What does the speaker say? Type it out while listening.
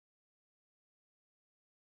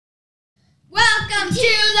Welcome to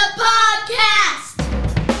the podcast!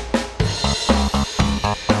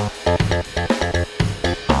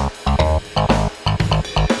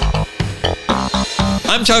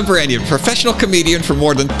 I'm John Branyan, professional comedian for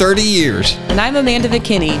more than 30 years. And I'm Amanda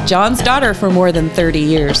McKinney, John's daughter for more than 30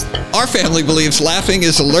 years. Our family believes laughing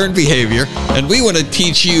is a learned behavior, and we want to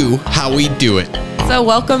teach you how we do it. So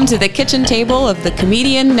welcome to the kitchen table of the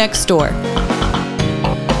comedian next door.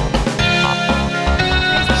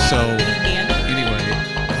 So, anyway,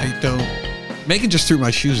 Megan just threw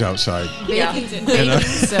my shoes outside. Baking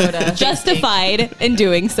soda. Justified in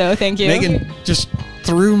doing so, thank you. Megan just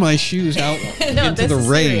threw my shoes out into the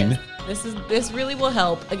rain. This really will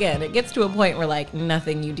help. Again, it gets to a point where like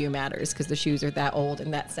nothing you do matters because the shoes are that old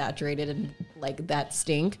and that saturated and like that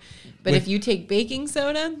stink. But if you take baking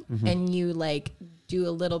soda and you like do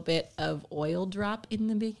a little bit of oil drop in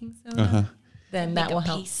the baking soda, then that will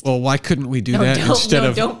help. Well, why couldn't we do that instead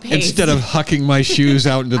of hucking my shoes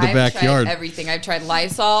out into the backyard? I've tried everything. I've tried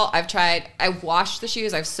Lysol. I've washed the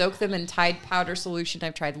shoes. I've soaked them in Tide powder solution.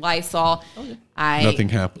 I've tried Lysol. Nothing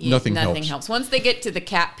helps. Once they get to the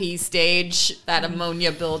cat pee stage, that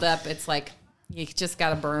ammonia buildup, it's like you just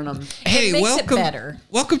got to burn them. Hey, it makes it better.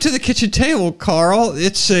 Welcome to the kitchen table, Carl.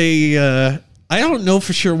 It's I don't know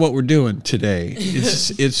for sure what we're doing today. You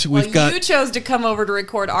chose to come over to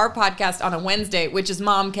record our podcast on a Wednesday, which is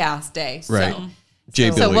Momcast Day. Right.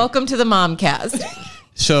 So welcome to the Momcast.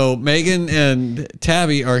 So Megan and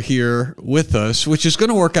Tabby are here with us, which is going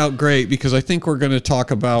to work out great because I think we're going to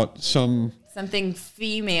talk about something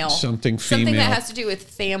female. Something that has to do with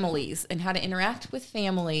families and how to interact with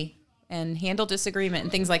family and handle disagreement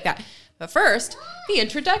and things like that. But first, the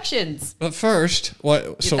introductions. But first,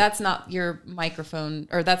 what? So that's not your microphone,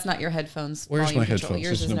 or that's not your headphones. Where's my control. headphones?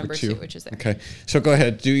 Yours is number two, which is there. Okay, so go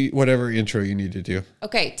ahead, do whatever intro you need to do.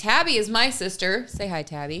 Okay, Tabby is my sister. Say hi,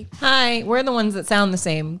 Tabby. Hi, we're the ones that sound the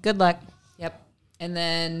same. Good luck. Yep. And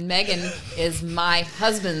then Megan is my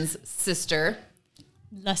husband's sister.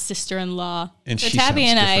 The sister-in-law. And so she Tabby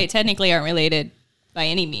and I different. technically aren't related by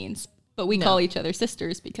any means, but we call each other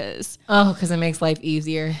sisters because it makes life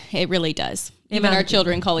easier. it really does. Even our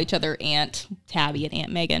children call each other Aunt Tabby and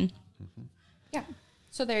Aunt Megan. Yeah.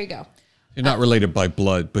 So there you go. You're not related by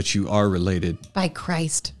blood, but you are related. By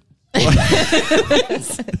Christ.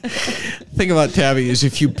 Thing about Tabby is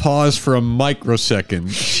if you pause for a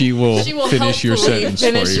microsecond, she will finish your sentence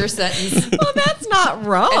finish for your you. sentence. Well, that's not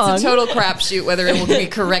wrong. It's a total crapshoot whether it will be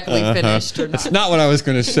correctly finished or not. That's not what I was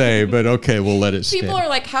going to say, but okay, we'll let it stand. People are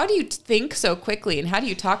like, how do you think so quickly and how do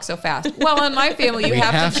you talk so fast? Well, in my family, you We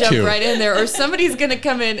have to jump to. right in there or somebody's going to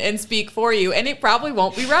come in and speak for you and it probably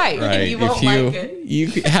won't be right. Right. And you won't like it. You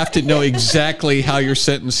have to know exactly how your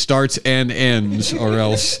sentence starts and ends, or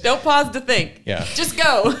else. Don't pause to think. Yeah. Just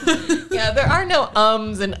go. Yeah, there are no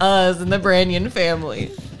ums and uhs in the Branyan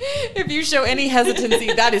family. If you show any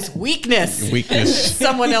hesitancy, that is weakness.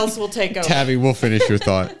 Someone else will take over. Tabby, we'll finish your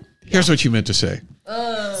thought. Here's what you meant to say.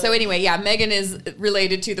 So anyway, Megan is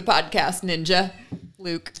related to the podcast ninja,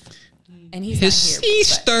 Luke. And he's His not here.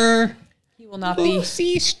 sister. He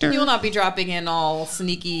will not be dropping in all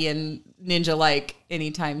sneaky and ninja-like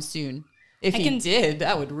anytime soon. If he did,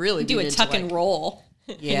 that would really Do be a tuck and roll.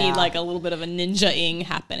 Yeah. You need like a little bit of a ninja-ing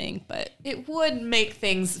happening, but it would make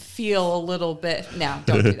things feel a little bit. No,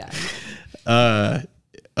 don't do that.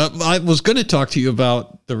 I was going to talk to you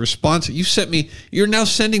about the response you sent me. You're now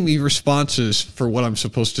sending me responses for what I'm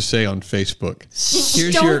supposed to say on Facebook.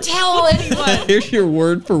 Don't tell anyone. Here's your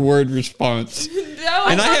word for word response. No,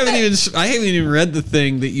 And I haven't even read the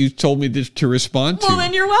thing that you told me to respond to. Well,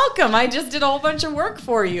 then you're welcome. I just did a whole bunch of work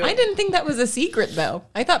for you. I didn't think that was a secret, though.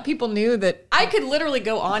 I thought people knew that. I could literally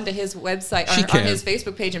go onto his website, on his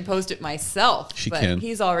Facebook page and post it myself. But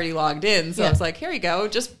he's already logged in. So I was like, here you go.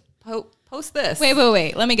 Just post this.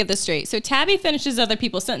 Wait. Let me get this straight. So Tabby finishes other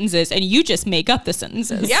people's sentences and you just make up the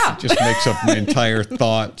sentences. Yeah. Just makes up my entire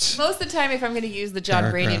thoughts. Most of the time, if I'm going to use the John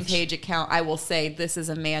Branyan page account, I will say, this is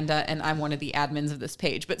Amanda and I'm one of the admins of this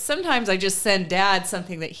page. But sometimes I just send Dad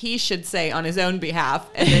something that he should say on his own behalf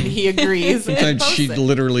and then he agrees. Sometimes she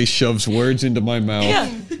literally shoves words into my mouth. Yeah.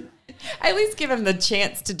 I at least give him the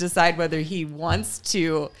chance to decide whether he wants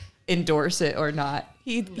to endorse it or not.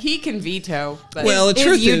 He can veto, but well,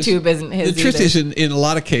 his YouTube isn't his. The truth is, in a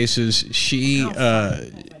lot of cases, she's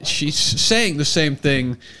saying the same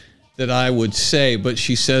thing that I would say, but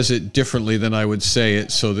she says it differently than I would say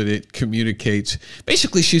it, so that it communicates.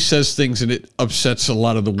 Basically, she says things and it upsets a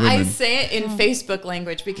lot of the women. I say it in Facebook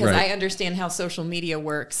language because I understand how social media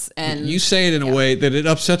works, and you say it in a way that it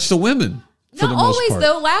upsets the women. For not the most always part.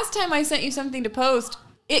 though. Last time I sent you something to post,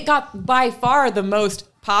 it got by far the most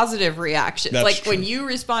positive reactions. That's like true. when you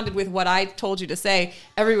responded with what I told you to say,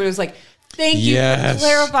 everybody was like, thank you Yes. for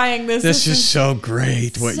clarifying this. This is so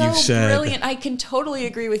great what so you've said. brilliant. I can totally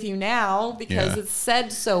agree with you now because Yeah. it's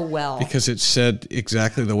said so well. Because it said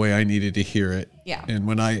exactly the way I needed to hear it. Yeah. And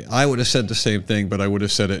when I would have said the same thing, but I would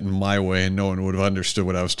have said it in my way and no one would have understood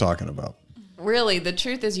what I was talking about. Really, the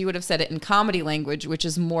truth is you would have said it in comedy language, which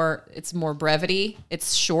is it's more brevity.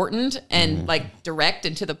 It's shortened and like direct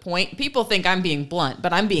and to the point. People think I'm being blunt,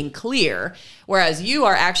 but I'm being clear. Whereas you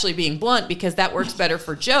are actually being blunt because that works better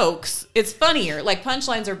for jokes. It's funnier. Like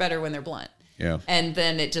punchlines are better when they're blunt. Yeah. And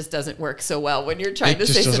then it just doesn't work so well when you're trying It to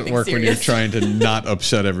just say doesn't something work serious. when you're trying to not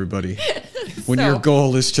upset everybody. When So- your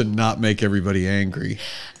goal is to not make everybody angry.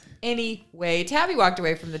 Anyway, Tabby walked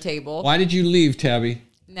away from the table. Why did you leave, Tabby?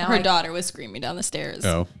 Now Her daughter was screaming down the stairs.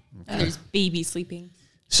 Oh. And there's baby sleeping.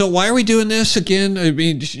 So why are we doing this again? I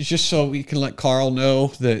mean, just so we can let Carl know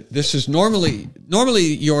that this is normally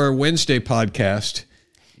your Wednesday podcast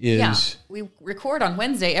is Yeah, we record on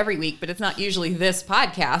Wednesday every week, but it's not usually this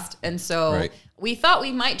podcast. And so Right. we thought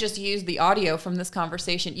we might just use the audio from this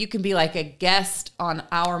conversation. You can be like a guest on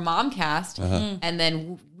our Momcast, and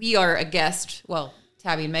then we are a guest. Well,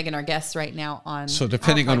 Tabby and Megan are guests right now on. so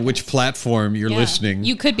depending our on which podcast. platform you're Yeah. listening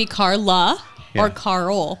You could be Carla or Yeah.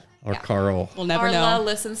 Carl. or Carl. We'll never Carla know.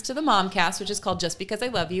 listens to the Momcast, which is called Just Because I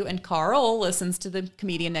Love You, and Carl listens to the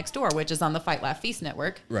Comedian Next Door, which is on the Fight Laugh Feast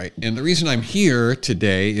Network. Right. And the reason I'm here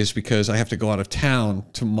today is because I have to go out of town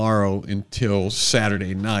tomorrow until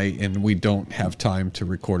Saturday night, and we don't have time to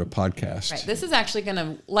record a podcast. Right. This is actually going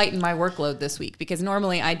to lighten my workload this week because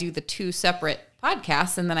normally I do the two separate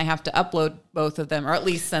podcasts and then I have to upload both of them or at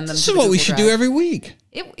least send them This to is the what we Google should Drive. do every week.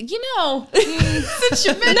 Since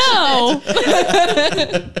you mentioned No.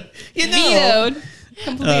 You know. Vetoed.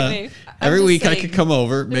 Completely. Every just week I saying, could come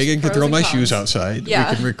over. there's Megan could pros throw and my cons. shoes outside. Yeah.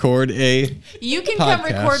 We can record a you can come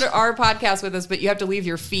podcast. record our podcast with us, but you have to leave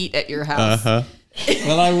your feet at your house.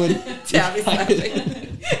 Well, I would. Tabby's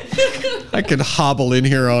laughing. I could hobble in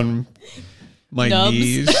here on my Nubs.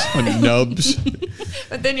 knees, on nubs.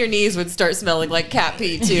 But then your knees would start smelling like cat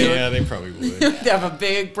pee too. Yeah, they probably would. You'd have a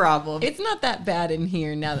big problem. It's not that bad in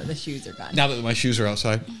here now that the shoes are gone. Now that my shoes are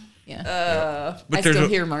outside, Yeah. But I there's still a-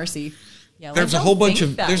 hear Marcy yelling. there's a don't whole bunch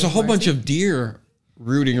think of that there's a was whole bunch Marcy. of deer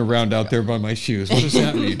rooting around out there by my shoes. What does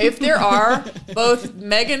that mean? If there are, both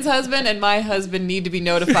Megan's husband and my husband need to be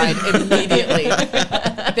notified immediately.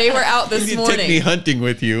 They were out this You take me morning. hunting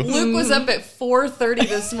with you. Luke was up at 4:30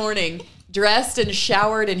 this morning, dressed and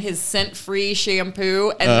showered in his scent-free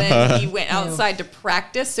shampoo, and then he went outside to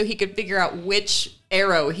practice so he could figure out which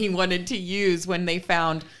arrow he wanted to use when they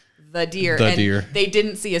found the deer. The and deer. They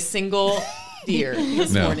didn't see a single deer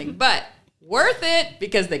this No. morning, but worth it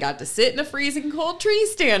because they got to sit in a freezing cold tree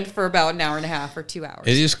stand for about an hour and a half or 2 hours.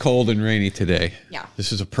 It is cold and rainy today. Yeah.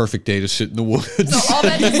 This is a perfect day to sit in the woods. So all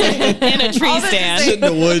that to say, In a tree All that to stand. Sit in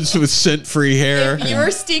the woods with scent-free hair. if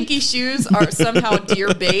your stinky shoes are somehow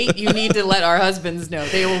deer bait, you need to let our husbands know.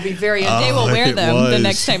 They will be very They will if wear it them the was.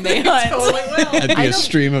 next time they hunt. totally will. That'd be a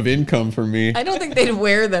stream of income for me. I don't think they'd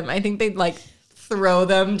wear them. I think they'd like throw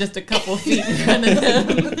them just a couple feet in front of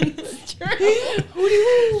them.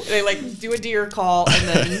 They like do a deer call and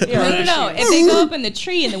then No. If they go up in the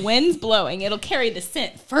tree and the wind's blowing, it'll carry the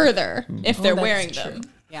scent further if they're that's wearing true. them.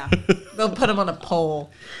 Yeah. They'll put them on a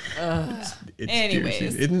pole. It's Anyways.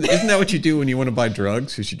 deer shoes. Isn't that what you do when you want to buy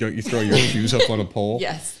drugs? Is you throw your shoes up on a pole?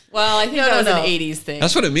 Yes. Well, I think No, that no, was no. an 80s thing.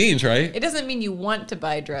 That's what it means, right? It doesn't mean you want to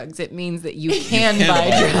buy drugs. It means that you can can buy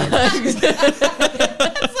buy drugs.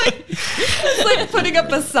 It's like putting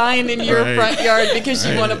up a sign in your Right. front yard because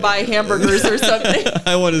you want to buy hamburgers or something.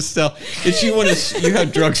 I want to sell. It's you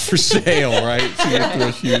have drugs for sale, right? So you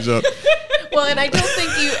throw shoes up. Well, and I don't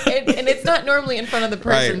think and it's not normally in front of the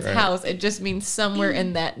person's right. house. It just means somewhere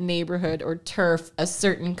in that neighborhood or turf, a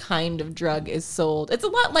certain kind of drug is sold. It's a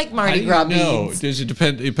lot like How Mardi do you Gras know? beads. Does it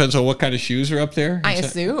depend? It depends on what kind of shoes are up there. I Is that-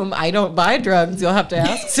 assume. I don't buy drugs. You'll have to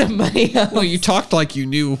ask somebody else. Well, you talked like you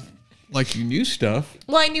knew stuff.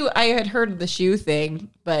 Well, I had heard of the shoe thing,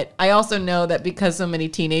 but I also know that because so many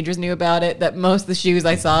teenagers knew about it, that most of the shoes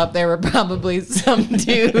I saw up there were probably some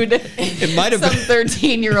dude, It might have some been.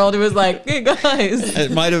 13-year-old who was like, "Hey guys."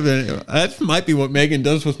 It might have been. That might be what Megan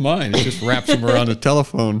does with mine. It just wraps them around a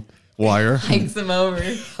telephone wire, Hikes them over.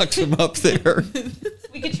 hucks them up there.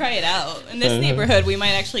 We could try it out. In this neighborhood, we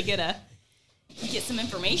might actually get some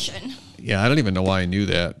information. Yeah, I don't even know why I knew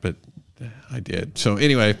that, but I did. So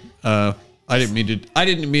anyway, I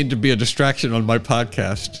didn't mean to be a distraction on my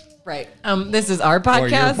podcast. Right. This is our podcast. Or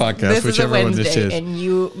your podcast, this is a whichever one this Wednesday, is.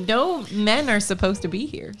 and no men are supposed to be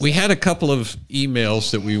here. We had a couple of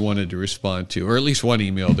emails that we wanted to respond to, or at least one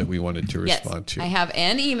email that we wanted to respond to. I have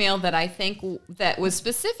an email that I think that was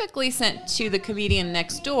specifically sent to the comedian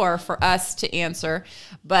next door for us to answer,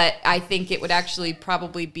 but I think it would actually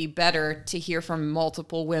probably be better to hear from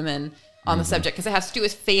multiple women on the subject because it has to do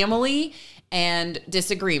with family and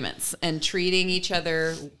disagreements and treating each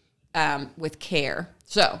other with care.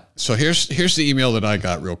 So here's the email that I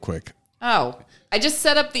got real quick. Oh, I just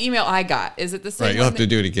set up the email I got. Is it the same? Right, you'll one have to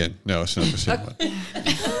do it again. No, it's not the same one.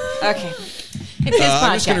 Okay. It's his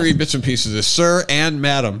I'm just going to podcast. read bits and pieces of this. Sir and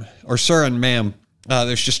madam, or sir and ma'am,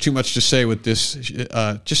 there's just too much to say with this.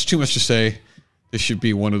 Just too much to say. This should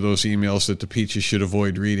be one of those emails that the Peaches should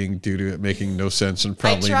avoid reading due to it making no sense and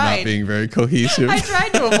probably not tried. being very cohesive. I tried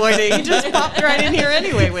to avoid it. You just popped right in here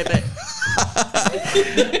anyway with it.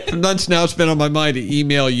 For months now, it's been on my mind to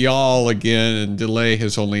email y'all again, and delay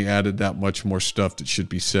has only added that much more stuff that should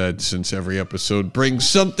be said since every episode brings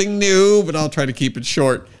something new, but I'll try to keep it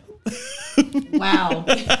short. Wow.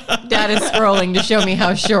 Dad is scrolling to show me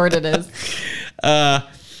how short it is.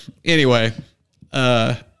 Anyway,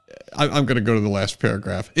 I'm going to go to the last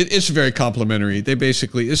paragraph. It's very complimentary. They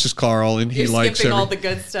basically, this is Carl, and he You're likes skipping all the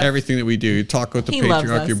good stuff. everything that we do. Talk with the He loves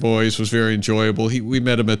Patriarchy us. Boys was very enjoyable. We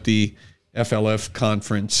met him at the FLF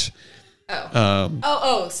conference. So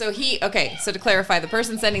to clarify, the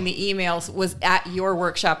person sending the emails was at your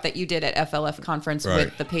workshop that you did at FLF conference Right.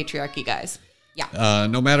 with the patriarchy guys. Yeah.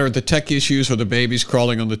 No matter the tech issues or the babies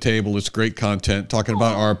crawling on the table, it's great content. Talking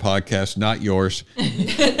about our podcast, not yours.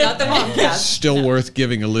 Not the momcast. Still worth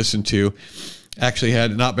giving a listen to. Actually,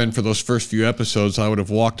 had it not been for those first few episodes, I would have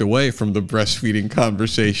walked away from the breastfeeding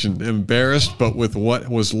conversation. Embarrassed, but with what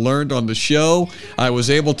was learned on the show, I was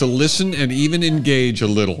able to listen and even engage a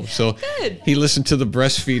little. So Good. he listened to the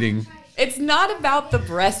breastfeeding. It's not about the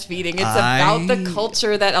breastfeeding. It's about the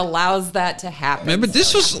culture that allows that to happen. Man, but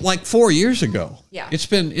this was like 4 years ago. Yeah. It's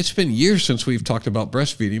been years since we've talked about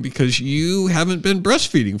breastfeeding because you haven't been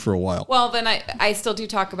breastfeeding for a while. Well, then I still do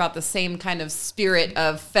talk about the same kind of spirit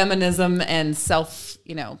of feminism and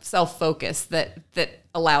self-focus that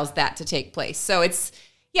allows that to take place. So it's,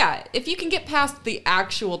 yeah, if you can get past the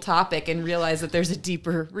actual topic and realize that there's a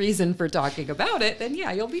deeper reason for talking about it, then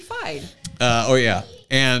yeah, you'll be fine. Oh, yeah.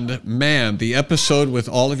 And man, the episode with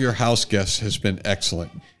all of your house guests has been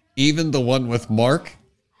excellent. Even the one with Mark,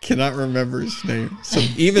 cannot remember his name. So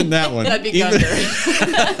even that one. That'd be even,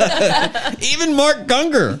 Gunger. even Mark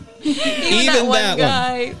Gunger. Even that one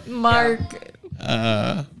guy, Mark.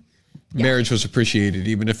 Marriage was appreciated,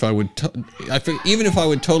 even if I would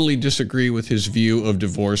totally disagree with his view of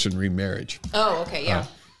divorce and remarriage. Oh, okay, yeah.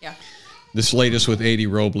 Yeah. This latest with 80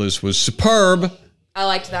 Robles was superb. I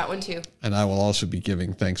liked that one too. And I will also be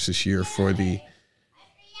giving thanks this year for the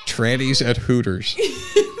trannies at Hooters.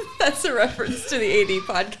 That's a reference to the AD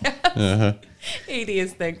podcast. AD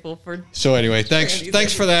is thankful for. So anyway, thanks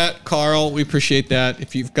trannies. for that, Carl. We appreciate that.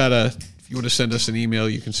 If you want to send us an email,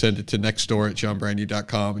 you can send it to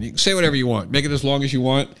nextdoor@johnbrandy.com, and you can say whatever you want. Make it as long as you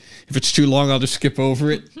want. If it's too long, I'll just skip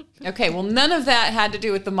over it. Okay, well, none of that had to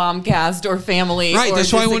do with the momcast or family. Right, or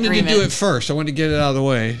that's why I wanted to disagreement. do it first. I wanted to get it out of the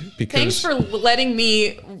way because Thanks for letting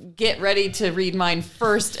me get ready to read mine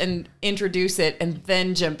first and introduce it, and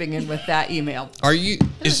then jumping in with that email. Are you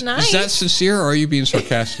is nice. that sincere or are you being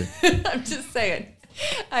sarcastic? I'm just saying.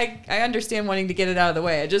 I understand wanting to get it out of the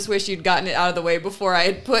way. I just wish you'd gotten it out of the way before I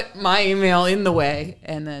had put my email in the way.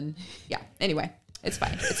 And then, yeah. Anyway, it's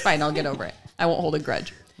fine. It's fine. I'll get over it. I won't hold a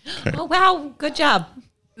grudge. Oh, wow. Good job.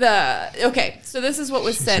 So this is what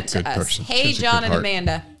was sent a good to us. person. Hey, She's a John good and heart.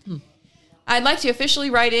 Amanda. I'd like to officially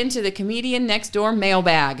write into the comedian next door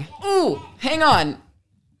mailbag. Ooh, hang on.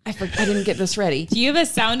 I didn't get this ready. Do you have a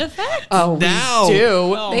sound effect? Oh, Now. we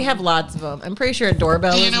do. They have lots of them. I'm pretty sure a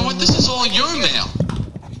doorbell You is know one. what? This is all your mail.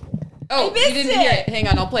 Oh, you missed didn't it. hear it. Hang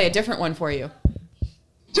on, I'll play a different one for you.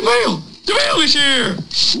 The mail is here.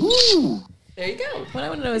 Ooh. There you go. What I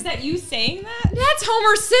want to know Is is that you saying that? That's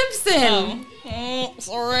Homer Simpson. Oh,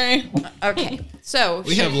 sorry. Okay, so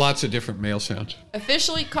We have lots of different mail sounds.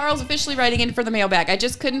 Carl's officially writing in for the mailbag. I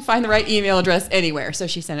just couldn't find the right email address anywhere, so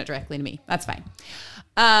she sent it directly to me. That's fine.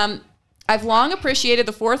 I've long appreciated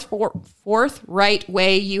the forthright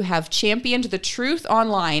way you have championed the truth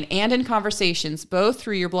online and in conversations, both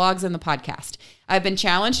through your blogs and the podcast. I've been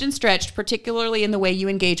challenged and stretched, particularly in the way you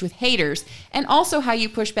engage with haters, and also how you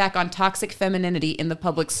push back on toxic femininity in the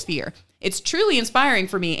public sphere. It's truly inspiring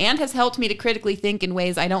for me and has helped me to critically think in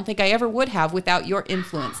ways I don't think I ever would have without your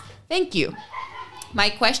influence. Thank you. My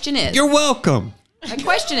question is... You're welcome. My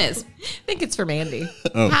question is, I think it's for Mandy.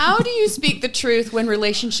 how do you speak the truth when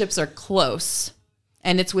relationships are close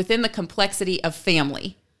and it's within the complexity of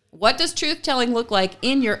family? What does truth telling look like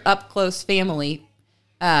in your up close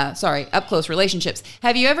relationships?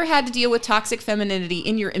 Have you ever had to deal with toxic femininity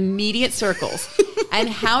in your immediate circles? And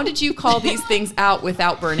how did you call these things out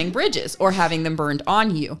without burning bridges or having them burned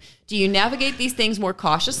on you? Do you navigate these things more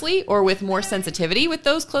cautiously or with more sensitivity with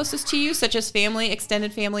those closest to you, such as family,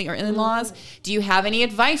 extended family, or in-laws? Do you have any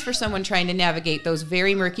advice for someone trying to navigate those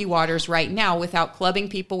very murky waters right now without clubbing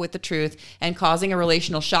people with the truth and causing a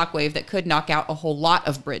relational shockwave that could knock out a whole lot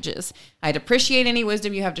of bridges? I'd appreciate any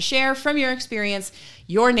wisdom you have to share from your experience.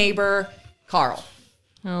 Your neighbor, Carl.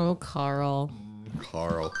 Oh, Carl.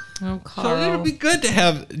 Carl. Oh, So Carl. it would be good to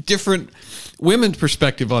have different women's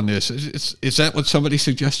perspective on this. Is that what somebody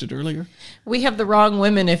suggested earlier? We have the wrong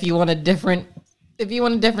women if you want a different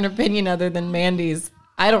opinion other than Mandy's.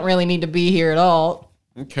 I don't really need to be here at all.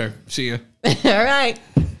 Okay. See ya. All right.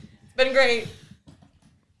 It's been great.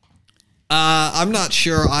 I'm not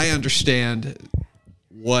sure I understand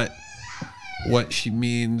what she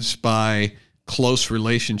means by close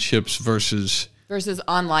relationships versus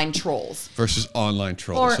online trolls. Online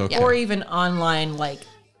trolls. Or even online, like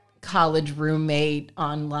college roommate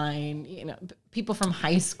online, people from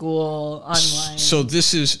high school online. So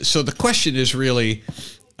the question is really,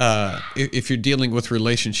 if you're dealing with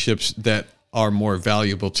relationships that are more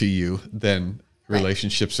valuable to you than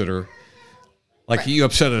relationships that are like you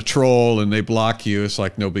upset a troll and they block you, it's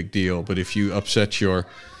like no big deal. But if you upset your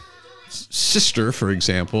sister, for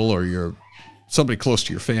example, or somebody close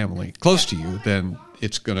to your family, close to you, then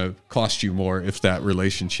it's going to cost you more if that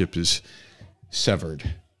relationship is severed,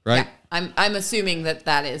 right? Yeah, I'm assuming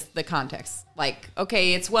that is the context. Like,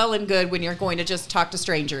 okay, it's well and good when you're going to just talk to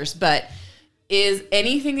strangers, but is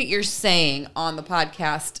anything that you're saying on the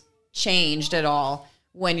podcast changed at all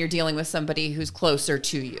when you're dealing with somebody who's closer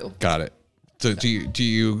to you? Got it. So do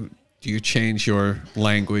you change your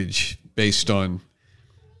language based on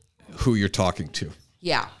who you're talking to?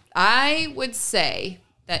 Yeah. I would say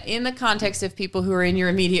that in the context of people who are in your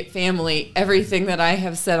immediate family, everything that I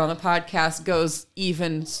have said on the podcast goes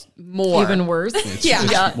even more. Even worse.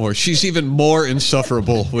 It's more. She's even more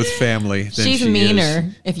insufferable with family than She's she meaner,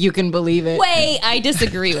 is. if you can believe it. Wait, I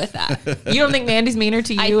disagree with that. You don't think Mandy's meaner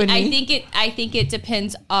to you and me? I think it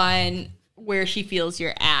depends on where she feels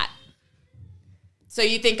you're at. So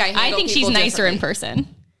you think I think she's nicer in person.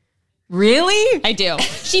 Really? I do.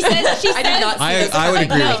 She says I did not see this. I would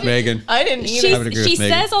agree with Megan. I didn't either. I would agree She with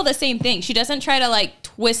Megan. says all the same things. She doesn't try to like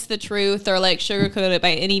twist the truth or like sugarcoat it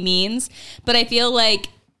by any means. But I feel like,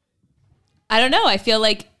 I don't know. I feel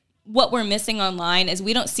like what we're missing online is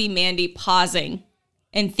we don't see Mandy pausing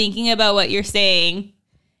and thinking about what you're saying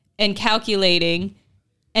and calculating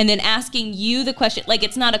and then asking you the question. Like,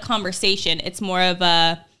 it's not a conversation. It's more of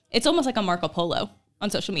it's almost like a Marco Polo on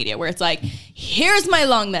social media where it's like, here's my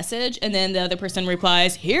long message. And then the other person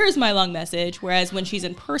replies, here's my long message. Whereas when she's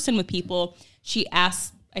in person with people, she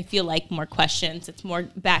asks, I feel like, more questions. It's more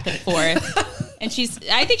back and forth. And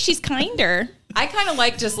I think she's kinder. I kind of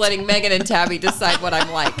like just letting Megan and Tabby decide what I'm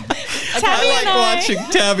like. I like watching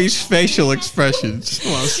Tabby's facial expressions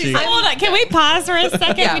while she... Hold on, can we pause for a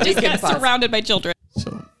second? Yeah, we just we can got pause. surrounded by children.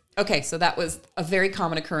 Okay, so that was a very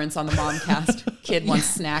common occurrence on the Momcast. Kid wants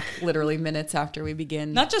snack literally minutes after we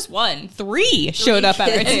begin. Not just one, three showed up at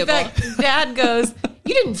our kids. In table. fact, Dad goes,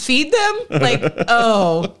 you didn't feed them? Like,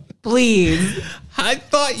 oh, please. I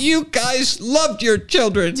thought you guys loved your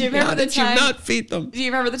children. Do you remember How the did you time- not feed them? Do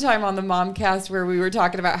you remember the time on the Momcast where we were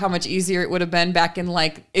talking about how much easier it would have been back in,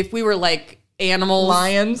 like, if we were like animals?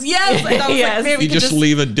 Lions? Yes. And I was Yes. like, man, we You could just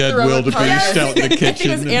leave a dead throw wildebeest out in the I think it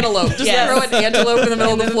kitchen. was antelope. Just Yes. throw an antelope in the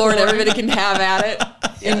middle of the floor and everybody can have at it.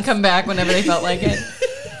 And come back whenever they felt like it.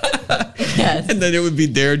 Yes. And then it would be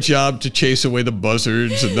their job to chase away the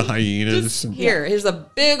buzzards and the hyenas. Here's a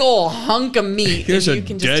big old hunk of meat. Here's and a you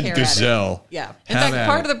can just tear dead at it. gazelle. Yeah. In fact,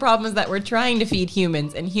 part of the problem is that we're trying to feed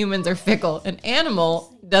humans, and humans are fickle. An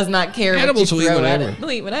animal does not care Animals what will you eat throw at whatever. it.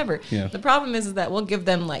 They'll eat whatever. Yeah. The problem is that we'll give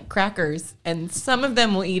them like crackers, and some of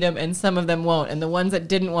them will eat them, and some of them won't. And the ones that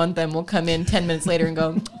didn't want them will come in 10 minutes later and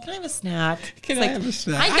go, "Can I have a snack?" Can It's I like, have a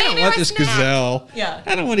snack? I I gave don't you want a this snack. gazelle. Yeah.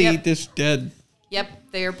 I don't want to Yep. eat this dead.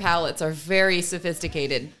 Yep, their palates are very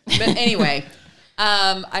sophisticated. But anyway,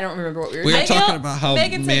 I don't remember what we were We were saying. talking about how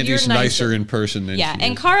Megan said Mandy's you're nicer nicer. in person than Yeah, she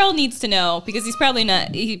and is. Carl needs to know because he probably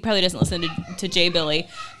doesn't listen to Jay Billy,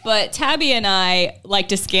 but Tabby and I like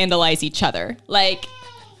to scandalize each other. Like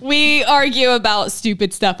We argue about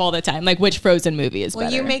stupid stuff all the time, like which Frozen movie is better.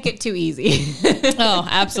 Well, you make it too easy. Oh,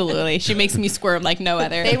 absolutely. She makes me squirm like no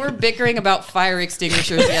other. They were bickering about fire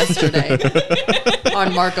extinguishers yesterday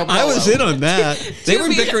on Marco Polo. I was in on that. They were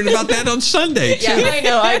bickering about that on Sunday. Yeah, I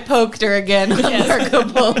know. I poked her again on Marco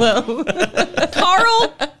Polo.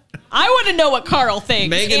 Carl, I want to know what Carl thinks.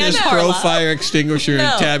 Megan And is Carla. pro fire extinguisher, No.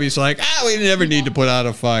 and Tabby's like, we never need to put out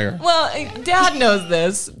a fire. Well, Dad knows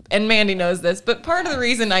this, and Mandy knows this, but part of the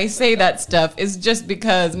reason I say that stuff is just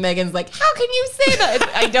because Megan's like, how can you say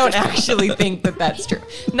that? I don't actually think that that's true.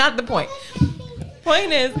 Not the point.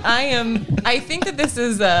 Point is, I think that this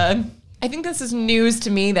is news to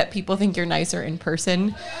me that people think you're nicer in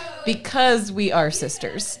person because we are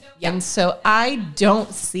sisters. And so I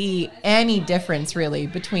don't see any difference really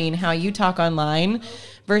between how you talk online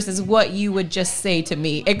versus what you would just say to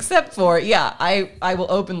me, except for, I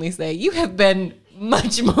will openly say you have been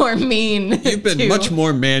much more mean. You've been much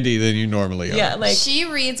more Mandy than you normally are. Yeah, like She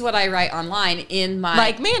reads what I write online in my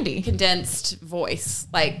like Mandy. condensed voice.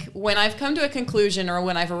 Like when I've come to a conclusion or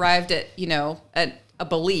when I've arrived at, a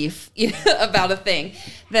belief about a thing,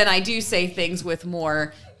 then I do say things with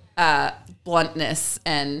more bluntness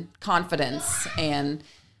and confidence. And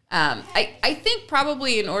I think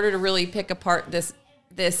probably in order to really pick apart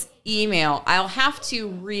this email, I'll have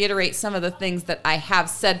to reiterate some of the things that I have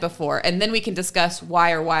said before, and then we can discuss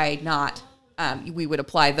why or why not we would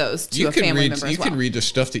apply those to a family member as well. You can read the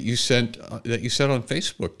stuff that you sent on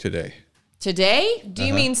Facebook today. Today? Do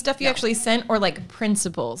you mean stuff you actually sent or like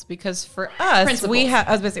principles? Because for us, Principles.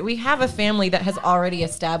 we have a family that has already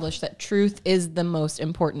established that truth is the most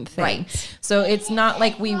important thing. Right. So it's not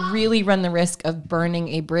like we really run the risk of burning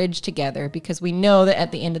a bridge together because we know that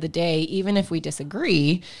at the end of the day, even if we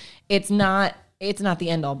disagree, it's not the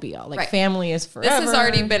end all be all. Like Right. family is forever. This has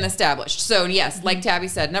already been established. So yes, like Tabby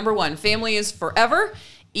said, number one, family is forever.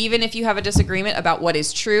 Even if you have a disagreement about what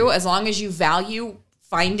is true, as long as you value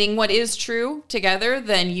finding what is true together,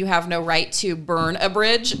 then you have no right to burn a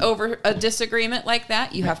bridge over a disagreement like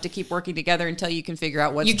that. You have to keep working together until you can figure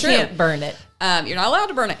out what's You true. can't burn it. You're not allowed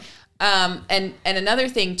to burn it. And another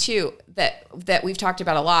thing too that we've talked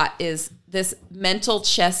about a lot is this mental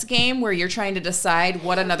chess game where you're trying to decide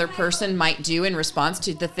what another person might do in response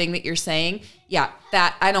to the thing that you're saying. Yeah,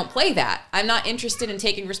 that I don't play that. I'm not interested in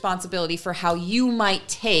taking responsibility for how you might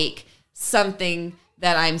take something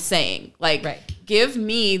that I'm saying. Like, Right. give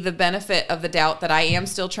me the benefit of the doubt that I am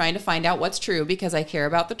still trying to find out what's true because I care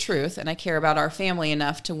about the truth and I care about our family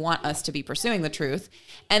enough to want us to be pursuing the truth.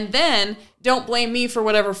 And then don't blame me for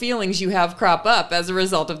whatever feelings you have crop up as a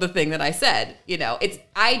result of the thing that I said.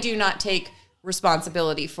 I do not take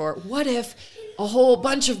responsibility for what if a whole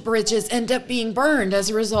bunch of bridges end up being burned as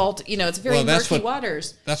a result. It's very murky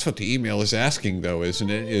waters. That's what the email is asking, though, isn't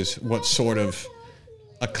it? Is what sort of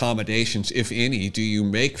accommodations, if any, do you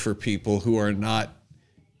make for people who are not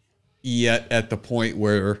yet at the point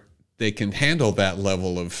where they can handle that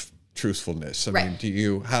level of truthfulness? I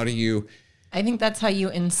mean, how do you I think that's how you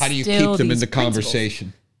instill keep them in these the principles.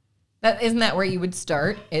 conversation? Isn't that where you would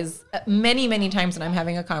start? Is many times when I'm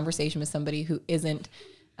having a conversation with somebody who isn't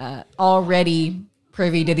already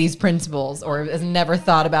privy to these principles or has never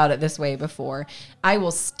thought about it this way before, I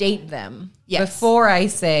will state them before I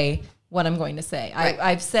say what I'm going to say. Right.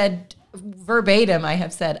 I've said verbatim,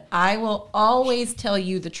 I will always tell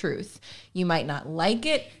you the truth. You might not like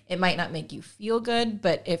it. It might not make you feel good,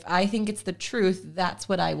 but if I think it's the truth, that's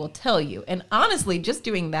what I will tell you. And honestly, just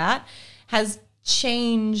doing that has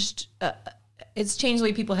changed. It's changed the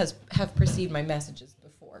way people have perceived my messages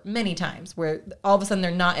before many times, where all of a sudden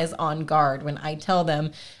they're not as on guard when I tell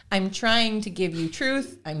them, I'm trying to give you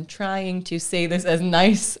truth. I'm trying to say this as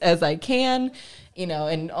nice as I can,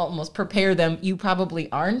 and almost prepare them. You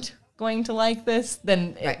probably aren't going to like this.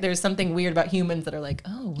 Then there's something weird about humans that are like,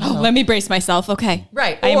 oh, well. Let me brace myself. Okay.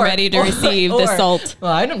 Right. I'm ready to receive the salt.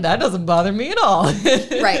 Well, that doesn't bother me at all.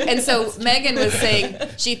 Right. And so Megan was saying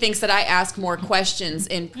she thinks that I ask more questions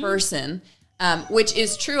in person, which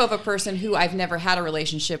is true of a person who I've never had a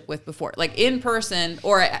relationship with before. Like in person,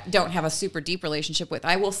 or I don't have a super deep relationship with,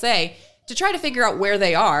 I will say, to try to figure out where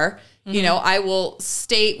they are, I will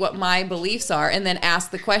state what my beliefs are and then ask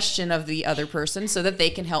the question of the other person so that they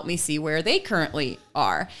can help me see where they currently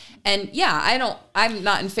are. And I'm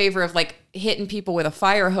not in favor of like hitting people with a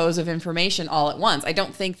fire hose of information all at once. I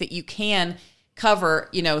don't think that you can cover,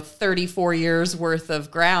 34 years worth of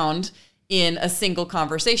ground in a single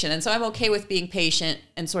conversation. And so I'm okay with being patient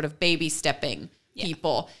and sort of baby stepping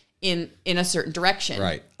people in a certain direction.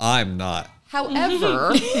 Right. I'm not.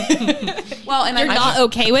 However, well, and You're not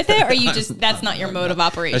okay with it, or you just that's not your mode of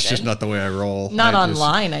operation. That's just not the way I roll. Not I just-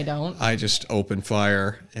 online, I don't. I just open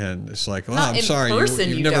fire, and it's like, well, Not I'm in sorry, person,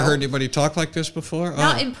 you've you never don't. heard anybody talk like this before.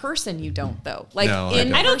 not Oh. in person. You don't though. Like No, I in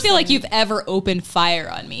don't. I don't feel person- like you've ever opened fire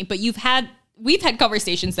on me, but we've had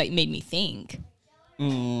conversations that made me think.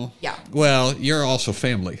 Yeah. Well, you're also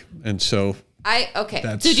family, and so Okay.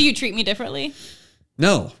 that's So do you treat me differently?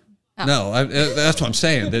 no. That's what I'm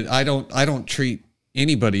saying. That I don't treat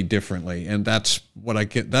anybody differently, and that's what I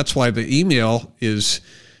get. That's why the email is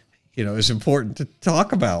important to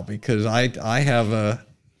talk about, because I have.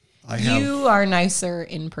 You are nicer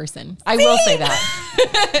in person. I will say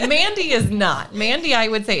that. Mandy is not. Mandy, I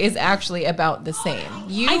would say, is actually about the same.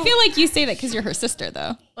 I feel like you say that because you're her sister,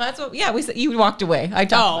 though. Well, that's what. Yeah, we said you walked away. I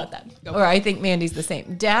talked about that. Or I think Mandy's the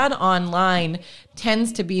same. Dad online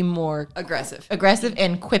tends to be more Aggressive. and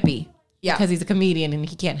quippy. Yeah. Because he's a comedian and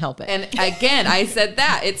he can't help it. And again, I said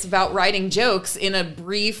that it's about writing jokes in a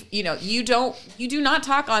brief, you do not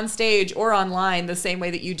talk on stage or online the same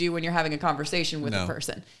way that you do when you're having a conversation with a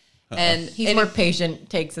person. And he's more patient,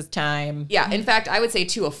 takes his time. yeah, in fact, I would say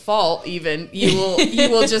to a fault even, you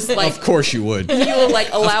will just like Of course you would. you will like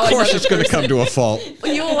allow Of course another it's going to come to a fault.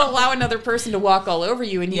 you will allow another person to walk all over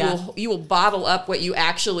you, and Yeah. you will bottle up what you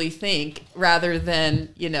actually think rather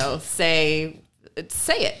than, say it.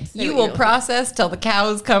 Say You what will feel. process till the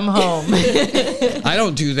cows come home. I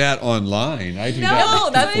don't do that online. I do that. No,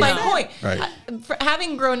 with that's people. my point. Right. For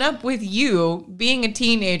having grown up with you, being a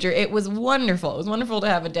teenager, it was wonderful. It was wonderful to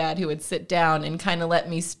have a dad who would sit down and kind of let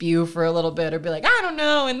me spew for a little bit, or be like, I don't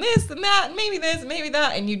know, and this and that, and maybe this, and maybe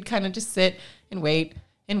that. And you'd kind of just sit and wait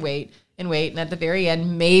and wait and wait. And at the very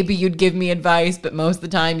end, maybe you'd give me advice, but most of the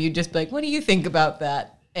time you'd just be like, what do you think about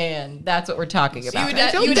that? And that's what we're talking about. You would,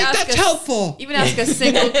 don't you would think ask that's us- helpful. You would ask a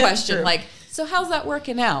single question True. like, so how's that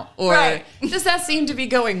working out? Or Right. does that seem to be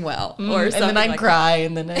going well? Or and something then I'd like cry,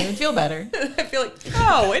 and then I'd feel better. that. I feel like,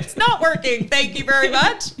 no, it's not working. Thank you very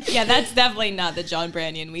much. Yeah, that's definitely not the John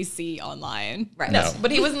Branyan we see online. Right. No,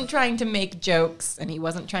 but he wasn't trying to make jokes, and he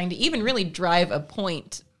wasn't trying to even really drive a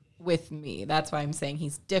point with me. That's why I'm saying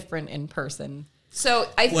he's different in person. So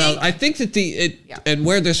I think Well, I think that and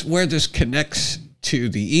where this connects to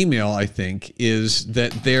the email, I think, is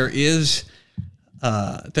that there is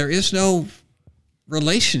no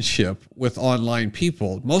relationship with online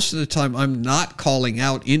people. Most of the time, I'm not calling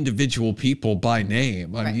out individual people by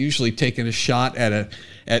name. I'm usually taking a shot at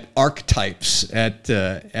archetypes, at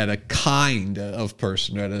a kind of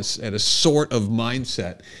person, at a sort of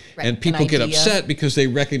mindset. Right. And people An get idea. upset because they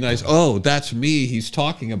recognize, oh, that's me he's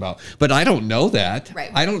talking about. But I don't know that.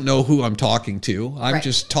 Right. I don't know who I'm talking to. I'm Right.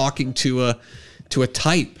 just talking to a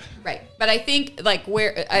type. right. But I think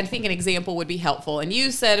an example would be helpful. And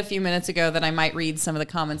you said a few minutes ago that I might read some of the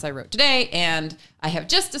comments I wrote today, and I have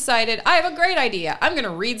just decided I have a great idea. I'm going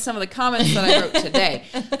to read some of the comments that I wrote today.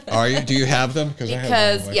 Are you? Do you have them? I have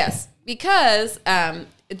Because them. yes, because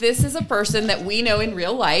this is a person that we know in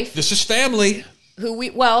real life, This is family. who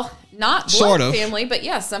not Sort blood of. family, but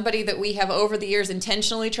yes, somebody that we have over the years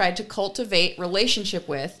intentionally tried to cultivate relationship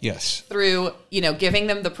with. Yes. Through giving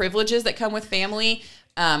them the privileges that come with family,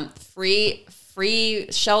 free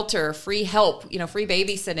shelter, free help, free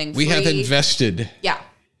babysitting. We have free- invested. Yeah.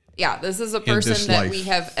 This is a this person that life. we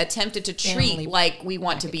have attempted to treat Family like we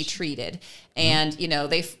want to be treated, and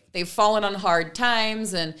they've fallen on hard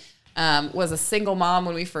times, and was a single mom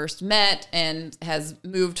when we first met, and has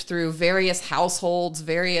moved through various households,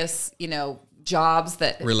 various jobs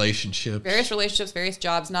that Relationships. various relationships, various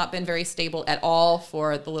jobs, not been very stable at all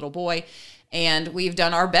for the little boy, and we've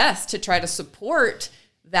done our best to try to support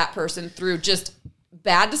that person through just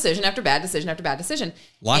bad decision after bad decision after bad decision.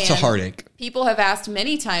 Lots of And heartache. People have asked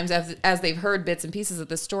many times as they've heard bits and pieces of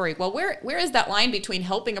this story, well, where is that line between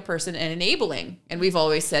helping a person and enabling? And weys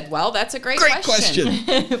always said, well, that's a great question.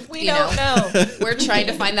 We You don't know. We're trying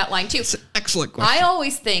to find that line too. Excellent question. I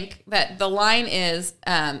always think that the line is,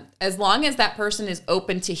 as long as that person is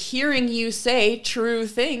open to hearing you say true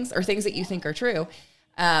things or things that you think are true,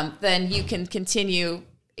 then you can continue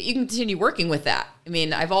working with that. I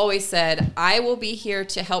mean, I've always said, I will be here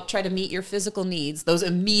to help try to meet your physical needs, those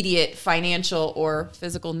immediate financial or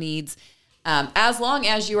physical needs, as long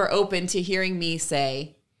as you are open to hearing me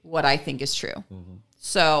say what I think is true.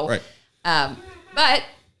 So, Right. but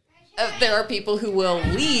there are people who will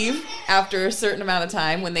leave after a certain amount of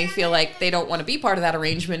time when they feel like they don't want to be part of that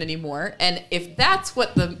arrangement anymore. And if that's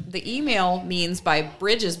what the email means by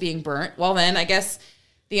bridges being burnt, well, then I guess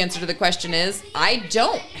the answer to the question is I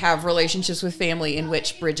don't have relationships with family in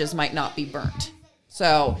which bridges might not be burnt.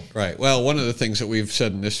 So, Right. Well, one of the things that we've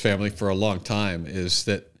said in this family for a long time is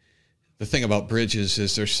that the thing about bridges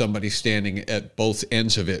is there's somebody standing at both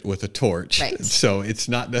ends of it with a torch. Right. So it's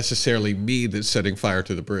not necessarily me that's setting fire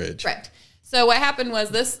to the bridge. Right. So what happened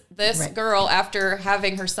was this Right. girl, after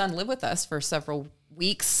having her son live with us for several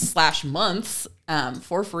weeks/months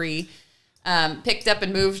for free, picked up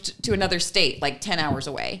and moved to another state, like 10 hours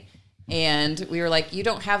away. And we were like, you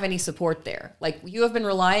don't have any support there. Like, you have been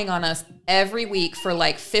relying on us every week for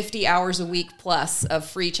like 50 hours a week plus of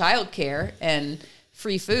free childcare and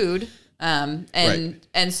free food. And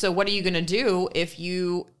so what are you going to do if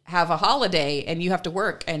you have a holiday and you have to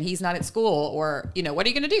work and he's not at school? Or, you know, what are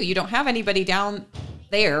you going to do? You don't have anybody down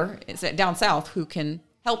there, down south, who can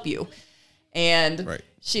help you. And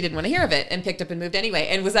she didn't want to hear of it and picked up and moved anyway,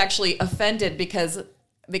 and was actually offended because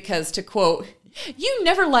to quote, you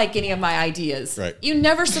never like any of my ideas. Right. You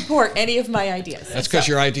never support any of my ideas. That's because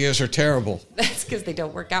your ideas are terrible. That's because they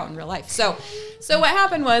don't work out in real life. So what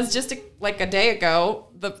happened was, just like a day ago,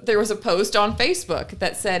 there was a post on Facebook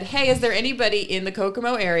that said, hey, is there anybody in the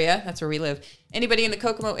Kokomo area, that's where we live, anybody in the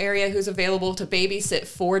Kokomo area who's available to babysit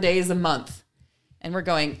 4 days a month? And we're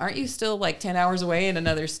going, aren't you still like 10 hours away in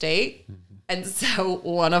another state? And so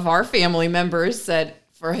one of our family members said,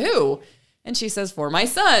 for who? And she says, for my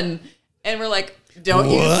son. And we're like, don't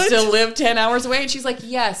you still live 10 hours away? And she's like,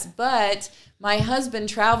 yes, but my husband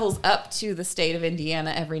travels up to the state of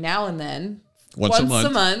Indiana every now and then. Once a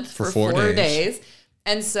month for 4 days.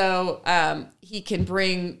 And so he can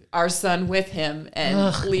bring our son with him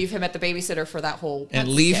and leave him at the babysitter for that whole And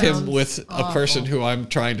leave him with a person who I'm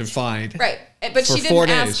trying to find. Right. But she didn't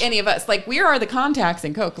ask any of us. Like, we are the contacts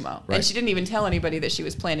in Kokomo. Right. And she didn't even tell anybody that she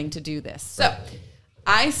was planning to do this. So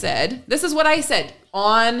I said, this is what I said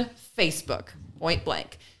on Facebook, point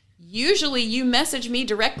blank. Usually you message me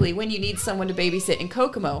directly when you need someone to babysit in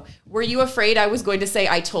Kokomo. Were you afraid I was going to say,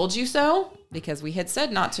 I told you so? Because we had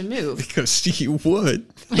said not to move. Because you would.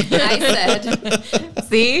 I said,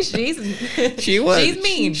 See, she would. She's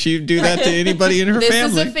mean. She'd do that to anybody in her family.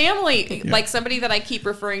 This is a family, like somebody that I keep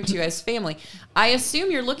referring to as family. I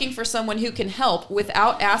assume you're looking for someone who can help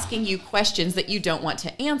without asking you questions that you don't want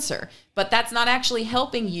to answer. But that's not actually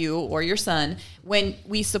helping you or your son when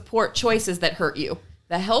we support choices that hurt you.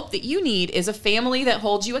 The help that you need is a family that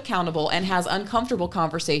holds you accountable and has uncomfortable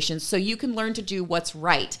conversations so you can learn to do what's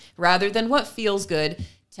right rather than what feels good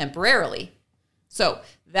temporarily. So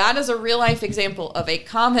that is a real life example of a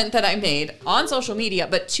comment that I made on social media,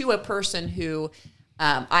 but to a person who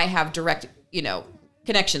I have direct,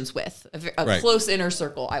 connections with, a close inner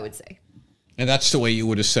circle, I would say. And that's the way you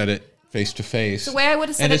would have said it face to face. The way I would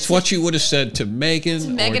have said and it. it's what you would have said to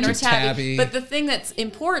Megan or to Tabby. But the thing that's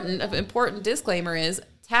important, an important disclaimer is,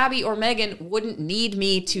 Tabby or Megan wouldn't need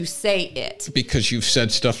me to say it. Because you've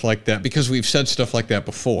said stuff like that. Because we've said stuff like that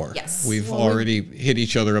before. Yes. We've already hit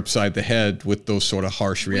each other upside the head with those sort of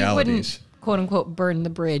harsh realities. We wouldn't, quote unquote, burn the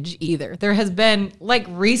bridge either. There has been, like,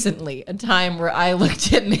 recently a time where I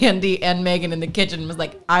looked at Mandy and Megan in the kitchen and was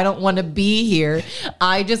like, I don't want to be here.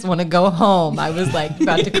 I just want to go home. I was like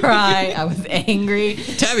about to cry. I was angry.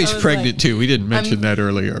 Tabby's pregnant too. We didn't mention that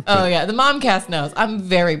earlier. Oh yeah, the momcast knows. I'm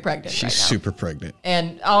very pregnant. She's right now. super pregnant.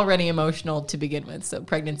 And already emotional to begin with. So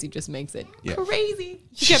pregnancy just makes it crazy.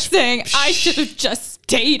 She kept saying, I should have just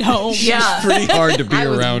stayed home. Yeah. Pretty hard to be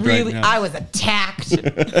around right now. I was attacked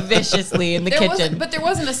viciously in the kitchen. But there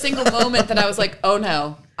wasn't a single moment that I was like, oh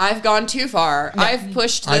no, I've gone too far. No. I've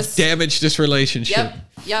pushed this. I've damaged this relationship.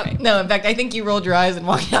 Yep. No, in fact, I think you rolled your eyes and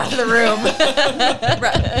walked out of the room.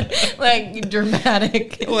 Right. Like,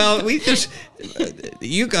 dramatic. Well,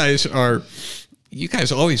 you guys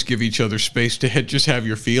always give each other space to just have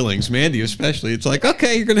your feelings. Mandy especially. It's like,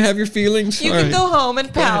 okay, you're going to have your feelings. You All can right. go home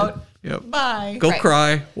and pout. Yep. Bye. Go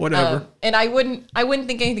cry, whatever. And I wouldn't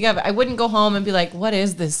think anything of it. I wouldn't go home and be like, what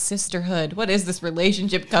is this sisterhood? What is this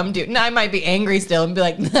relationship come to? Now I might be angry still and be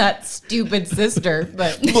like, that stupid sister,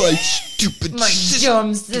 but My stupid my sister.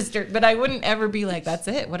 dumb sister. But I wouldn't ever be like, that's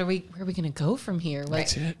it. Where are we going to go from here? Like,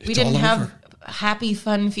 That's it. we It's didn't all have over. happy,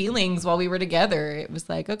 fun feelings while we were together. It was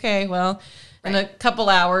like, okay, well, in a couple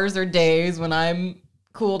hours or days when I'm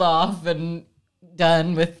cooled off and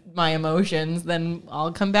done with my emotions, then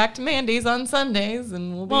I'll come back to Mandy's on Sundays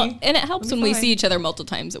and we'll be. And it helps when we see each other multiple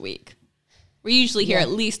times a week. We're usually here at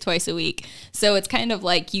least twice a week. So it's kind of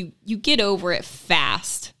like you get over it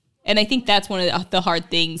fast. And I think that's one of the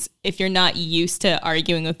hard things if you're not used to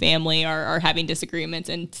arguing with family or having disagreements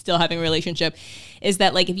and still having a relationship, is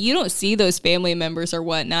that like if you don't see those family members or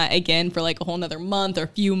whatnot again for like a whole nother month or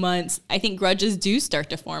few months, I think grudges do start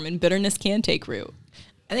to form and bitterness can take root.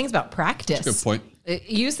 I think it's about practice. Good point.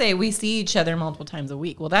 You say we see each other multiple times a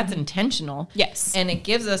week. Well, that's intentional. Yes. And it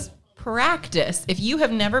gives us practice. If you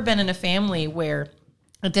have never been in a family where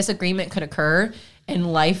a disagreement could occur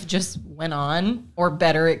and life just went on, or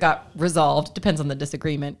better, it got resolved. Depends on the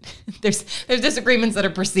disagreement. There's disagreements that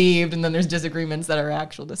are perceived, and then there's disagreements that are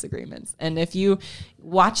actual disagreements. And if you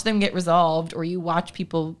watch them get resolved, or you watch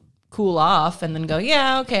people cool off and then go,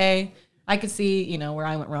 yeah, okay, I could see, you know, where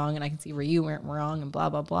I went wrong, and I can see where you went wrong, and blah,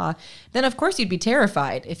 blah, blah, then of course you'd be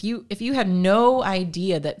terrified. If you had no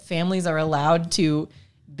idea that families are allowed to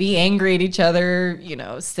be angry at each other, you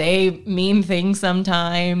know, say mean things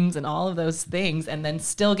sometimes and all of those things, and then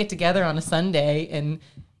still get together on a Sunday and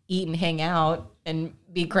eat and hang out and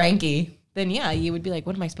be cranky, then yeah, you would be like,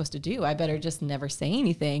 what am I supposed to do? I better just never say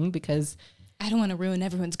anything, because I don't want to ruin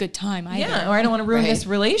everyone's good time either. yeah, or I don't want to ruin Right. this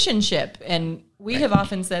relationship. And we have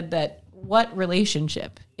often said that, what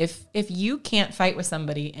relationship? If you can't fight with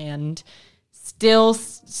somebody and still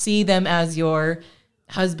see them as your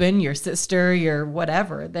husband, your sister, your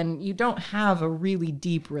whatever, then you don't have a really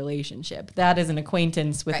deep relationship. That is an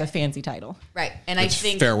acquaintance with a Right. fancy title. Right. And It's I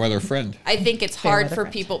think fair weather friend. I think it's Fair hard weather for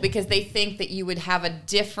friend. people because they think that you would have a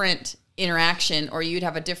different interaction, or you'd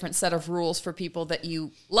have a different set of rules for people that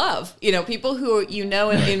you love, you know, people who you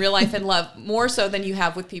know in real life and love more so than you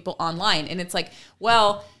have with people online. And it's like,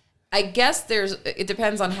 well, I guess it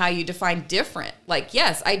depends on how you define different. Like,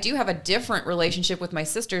 yes, I do have a different relationship with my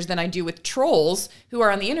sisters than I do with trolls who are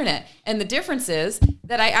on the internet. And the difference is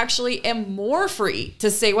that I actually am more free to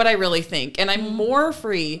say what I really think. And I'm more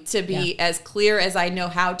free to be as clear as I know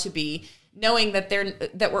how to be, knowing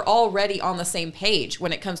that we're already on the same page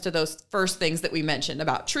when it comes to those first things that we mentioned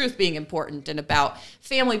about truth being important, and about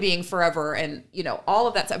family being forever, and, you know, all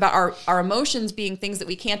of that's about our emotions being things that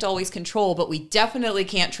we can't always control, but we definitely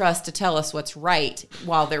can't trust to tell us what's right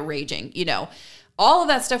while they're raging. You know, all of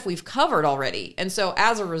that stuff we've covered already. And so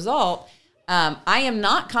as a result, I am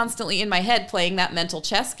not constantly in my head playing that mental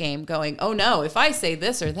chess game going, oh no, if I say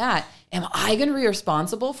this or that, am I going to be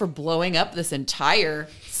responsible for blowing up this entire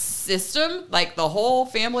system? Like, the whole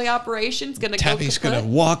family operation's going to go Tabby's kaput? going to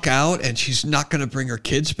walk out, and she's not going to bring her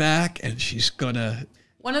kids back, and she's going to...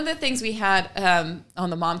 One of the things we had on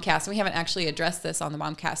the Momcast, and we haven't actually addressed this on the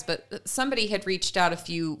Momcast, but somebody had reached out a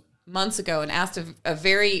few months ago and asked a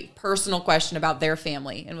very personal question about their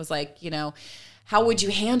family, and was like, you know, how would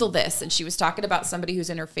you handle this? And she was talking about somebody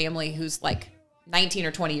who's in her family who's like 19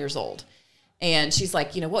 or 20 years old. And she's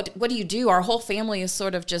like, you know, what do you do? Our whole family is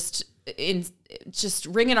sort of just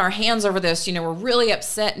wringing our hands over this. You know, we're really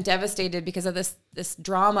upset and devastated because of this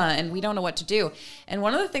drama, and we don't know what to do. And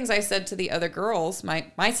one of the things I said to the other girls,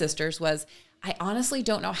 my sisters, was, I honestly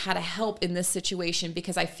don't know how to help in this situation,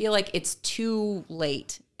 because I feel like it's too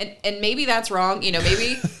late. And maybe that's wrong. You know,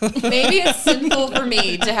 maybe it's sinful for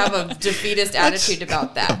me to have a defeatist attitude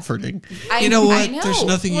about that. Comforting. I You know what? know. There's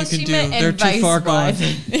nothing Well, you can she do. meant They're too far gone.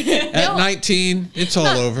 advice-wise. At 19, it's all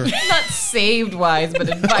over. Not saved wise, but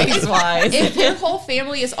advice wise. If your whole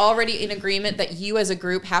family is already in agreement that you as a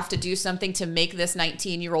group have to do something to make this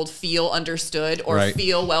 19-year-old feel understood or Right.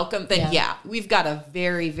 feel welcome, then Yeah. we've got a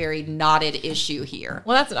very, very knotted issue here.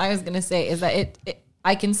 Well, that's what I was going to say, is that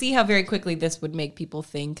I can see how very quickly this would make people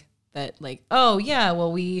think that, like, oh yeah,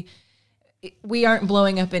 well, we aren't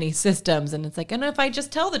blowing up any systems. And it's like, and if I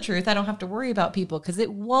just tell the truth, I don't have to worry about people, because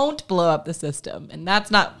it won't blow up the system. And that's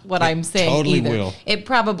not what I'm saying totally either. will. It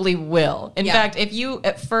probably will. In Yeah. fact, if you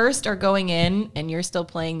at first are going in and you're still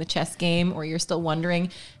playing the chess game, or you're still wondering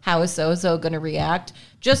how is so-so going to react,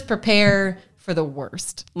 just prepare for the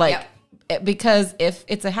worst. Like, because if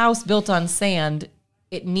it's a house built on sand,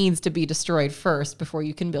 it needs to be destroyed first before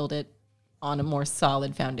you can build it on a more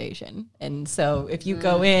solid foundation. And so if you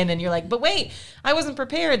go in and you're like, but wait, I wasn't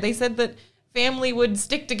prepared. They said that family would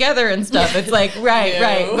stick together and stuff. It's like,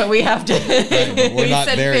 right, but we have to. We're not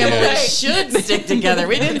said there family yet. should stick together.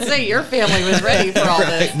 We didn't say your family was ready for all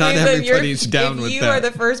this. Not We said everybody's down if with you that. are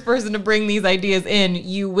the first person to bring these ideas in,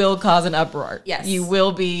 you will cause an uproar. Yes. You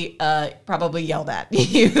will be probably yelled at.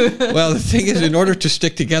 Well, the thing is, in order to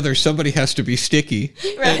stick together, somebody has to be sticky.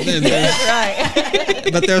 Right. Right.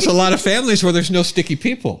 But there's a lot of families where there's no sticky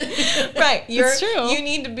people. Right. It's true. You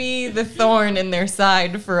need to be the thorn in their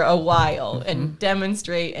side for a while and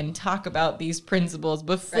demonstrate and talk about these principles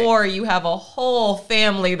before you have a whole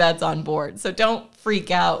family that's on board. So don't freak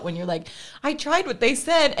out when you're like, I tried what they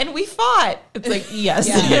said and we fought. It's like, yes,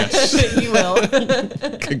 you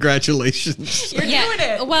will. Congratulations. You're doing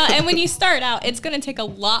it. Well, and when you start out, it's going to take a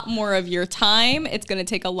lot more of your time. It's going to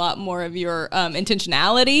take a lot more of your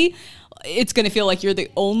intentionality. It's going to feel like you're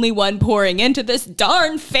the only one pouring into this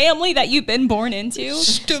darn family that you've been born into.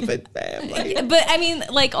 Stupid family. But I mean,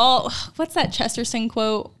 like, what's that Chesterton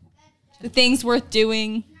quote? The things worth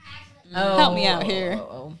doing. Help me out here.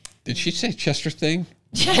 Did she say Chester thing?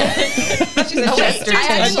 Chesterton.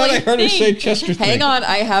 I thought I heard her say Chesterton. Hang on,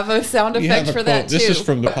 I have a sound You have effect a for that quote. This too. is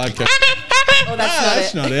from the podcast. Oh,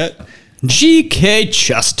 that's not it. Not it. G.K.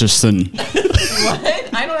 Chesterton.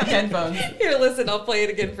 What? I don't have headphones. Here, listen, I'll play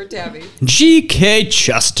it again for Tabby. G.K.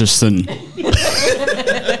 Chesterton.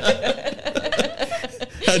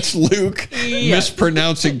 That's Luke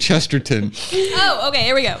mispronouncing Chesterton. Oh, okay,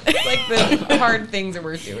 here we go. Like the hard things that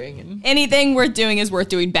we're doing. And Anything worth doing is worth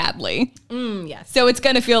doing badly. yes. So it's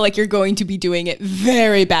going to feel like you're going to be doing it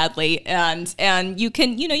very badly. And you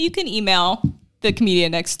can email the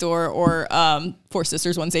comedian next door or Four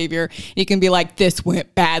Sisters, One Savior. You can be like, this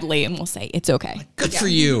went badly. And we'll say, it's okay. Good for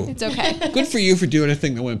you. It's okay. Good for you for doing a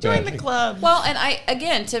thing that went Join badly. the club. Well, and I,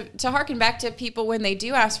 again, to harken back to people when they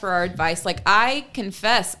do ask for our advice, like I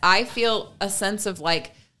confess, I feel a sense of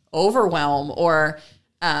like overwhelm or,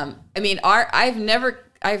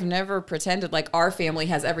 I've never pretended like our family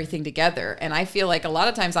has everything together. And I feel like a lot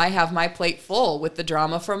of times I have my plate full with the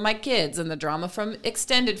drama from my kids and the drama from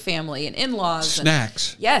extended family and in-laws.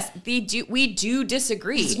 Snacks. Yes, we do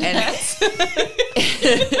disagree. And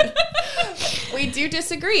we do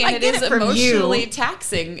disagree. And I it get is it from emotionally you.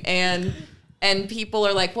 taxing. And people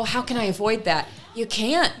are like, well, how can I avoid that? You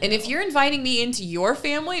can't. And if you're inviting me into your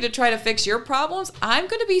family to try to fix your problems, I'm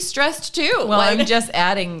going to be stressed too. Well, I'm just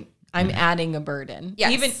adding. I'm adding a burden.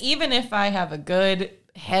 Yes. Even if I have a good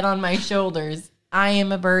head on my shoulders, I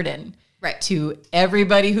am a burden. Right. To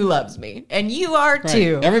everybody who loves me, and you are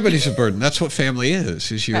too. Everybody's a burden. That's what family is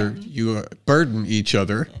you burden each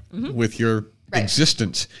other with your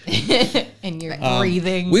existence. And you're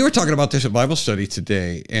breathing. We were talking about this at Bible study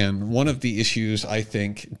today, and one of the issues I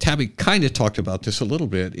think Tabby kind of talked about this a little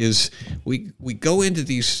bit is we go into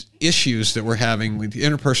these issues that we're having with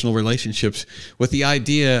interpersonal relationships with the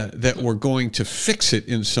idea that we're going to fix it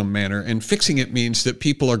in some manner, and fixing it means that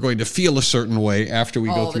people are going to feel a certain way after we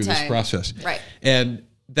All go the through this time. process. Right. And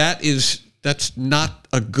that's not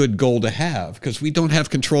a good goal to have because we don't have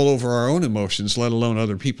control over our own emotions, let alone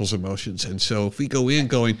other people's emotions. And so if we go in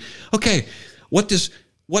going, okay, what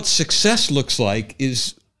success looks like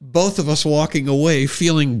is both of us walking away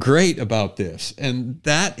feeling great about this. And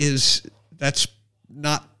that's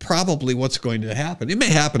not probably what's going to happen. It may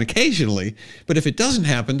happen occasionally, but if it doesn't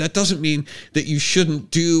happen, that doesn't mean that you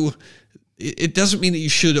shouldn't it doesn't mean that you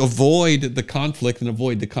should avoid the conflict and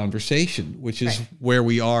avoid the conversation, which is where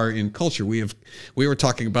we are in culture. We were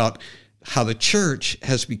talking about how the church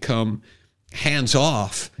has become hands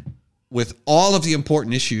off with all of the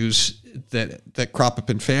important issues that crop up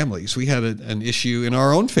in families. We had an issue in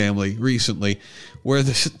our own family recently where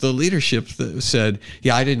the leadership said,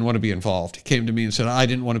 yeah, I didn't want to be involved. He came to me and said, I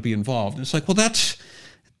didn't want to be involved. And it's like, well,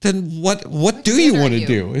 then what do you want to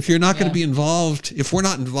do? If you're not going to be involved, if we're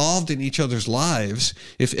not involved in each other's lives,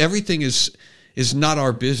 if everything is not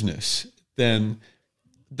our business, then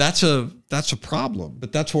that's a problem.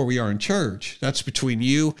 But that's where we are in church. That's between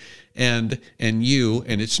you and you,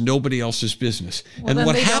 and it's nobody else's business. Well, and then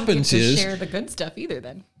what they happens don't get to is share the good stuff either.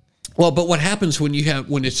 Then. Well, but what happens when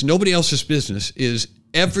it's nobody else's business is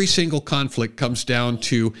every single conflict comes down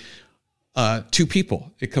to two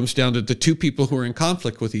people. It comes down to the two people who are in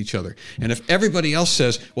conflict with each other. And if everybody else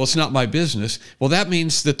says, well, it's not my business, well, that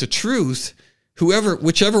means that the truth,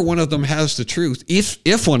 whichever one of them has the truth,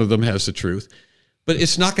 if one of them has the truth, but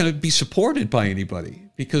it's not going to be supported by anybody.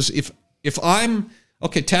 Because if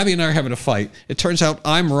Tabby and I are having a fight, it turns out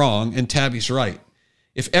I'm wrong and Tabby's right.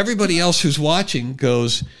 If everybody else who's watching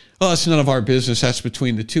goes, oh, it's none of our business, that's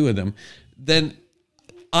between the two of them, then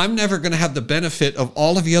I'm never going to have the benefit of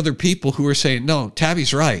all of the other people who are saying, no,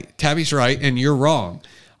 Tabby's right, and you're wrong.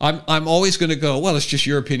 I'm always going to go, well, it's just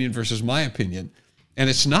your opinion versus my opinion. And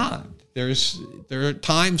it's not. There are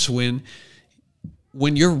times when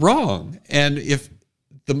you're wrong. And if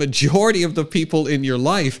the majority of the people in your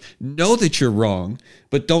life know that you're wrong,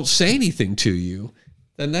 but don't say anything to you,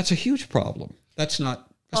 then that's a huge problem. That's not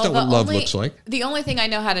what love looks like. The only thing I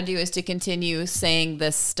know how to do is to continue saying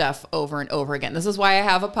this stuff over and over again. This is why I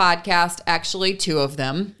have a podcast, actually 2 of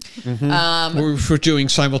them. We're doing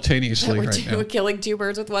simultaneously We're now. killing 2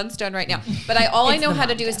 birds with 1 stone right now. But I know how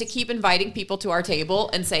to do is to keep inviting people to our table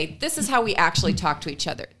and say, this is how we actually talk to each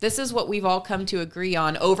other. This is what we've all come to agree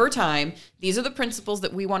on over time. These are the principles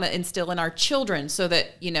that we want to instill in our children so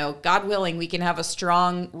that, God willing, we can have a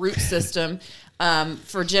strong root system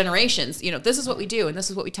for generations. This is what we do and this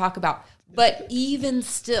is what we talk about. But even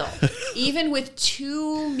still, even with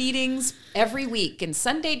 2 meetings every week and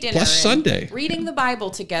Sunday dinner plus and Sunday, reading the Bible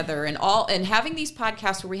together and having these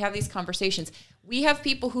podcasts where we have these conversations, we have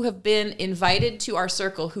people who have been invited to our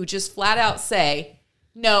circle who just flat out say,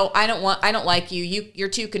 no, I don't like you. You're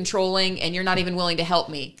too controlling and you're not even willing to help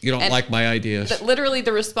me. You don't like my ideas. Literally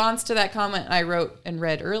the response to that comment I wrote and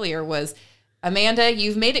read earlier was, Amanda,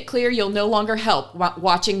 you've made it clear you'll no longer help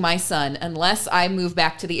watching my son unless I move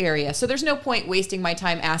back to the area. So there's no point wasting my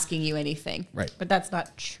time asking you anything. Right. But that's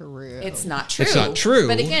not true. It's not true. It's not true.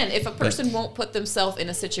 But again, if a person won't put themselves in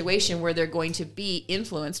a situation where they're going to be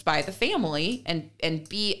influenced by the family and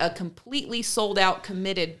be a completely sold out,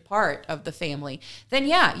 committed part of the family, then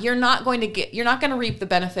yeah, you're not going to reap the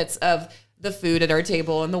benefits of the food at our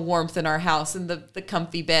table and the warmth in our house and the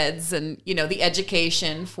comfy beds and, the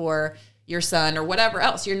education for your son or whatever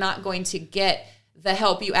else. You're not going to get the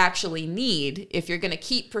help you actually need if you're going to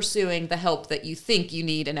keep pursuing the help that you think you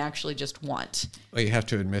need and actually just want. Well, you have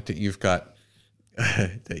to admit that you've got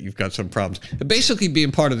some problems. Basically,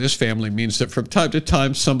 being part of this family means that from time to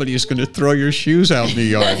time, somebody is going to throw your shoes out in the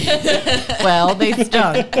yard. Well, they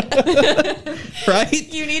stunk.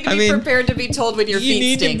 Right? You need to be prepared to be told when your feet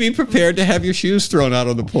stink. You need to be prepared to have your shoes thrown out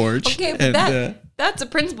on the porch. Okay, but that's a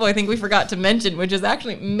principle I think we forgot to mention, which is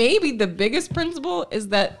actually maybe the biggest principle is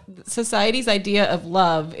that society's idea of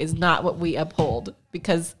love is not what we uphold,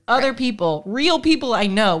 because other people, real people I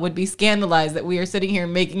know, would be scandalized that we are sitting here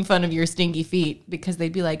making fun of your stinky feet, because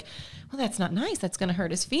they'd be like, well, that's not nice. That's going to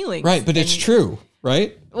hurt his feelings. Right, but it's true,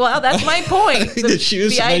 right? Well, that's my point.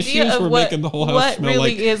 The idea of what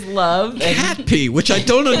really is love. Cat pee, which I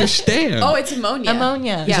don't understand. Oh, it's ammonia.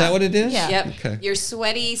 Ammonia. Is that what it is? Yeah. Yep. Okay. Your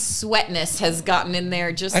sweatness has gotten in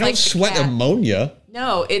there just like I don't sweat ammonia.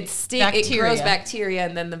 No, it grows bacteria,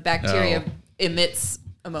 and then the bacteria Oh. emits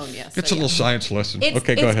ammonia. It's a little science lesson. It's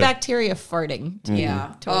Okay, go ahead. bacteria farting.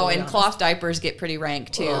 Yeah. Totally and cloth diapers get pretty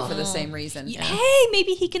rank too for the same reason. Hey,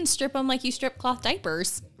 maybe he can strip them like you strip cloth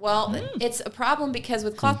diapers. Well, it's a problem because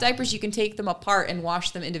with cloth diapers, you can take them apart and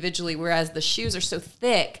wash them individually, whereas the shoes are so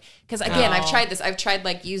thick. Because again, I've tried this. I've tried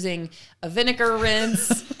like using a vinegar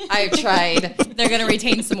rinse. I've tried. They're going to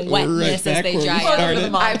retain some wetness as they dry out.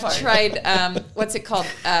 I've tried. What's it called?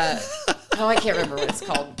 I can't remember what it's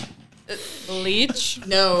called. Bleach?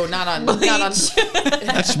 No, not on.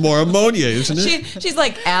 That's more ammonia, isn't it? She's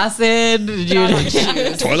like acid.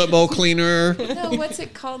 Toilet bowl cleaner. No, what's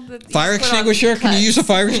it called? Fire extinguisher? Can you use a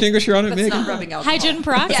fire extinguisher on it, That's Megan? not rubbing alcohol. Hydrogen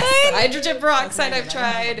peroxide? Yes, hydrogen peroxide I've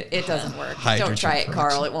tried. It doesn't work. Don't try it,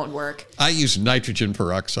 Carl. It won't work. I use nitrogen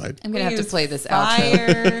peroxide. I'm going to have to play this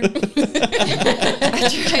fire. I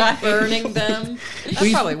tried burning them.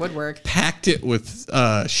 That probably would work. Packed it with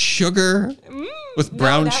sugar, with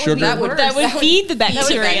brown sugar. That would feed the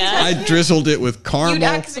bacteria. I drizzled it with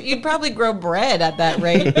caramel. You'd probably grow bread at that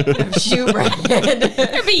rate of shoe bread.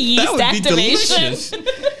 There'd be yeast That would be activation. delicious.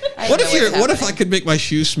 What if I could make my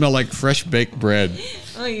shoes smell like fresh baked bread?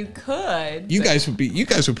 Oh, you could. You guys would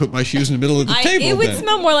put my shoes in the middle of the table. It would then.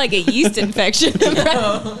 smell more like a yeast infection.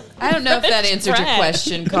 I don't know if that answered your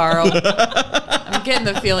question, Carl. I'm getting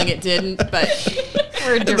the feeling it didn't, but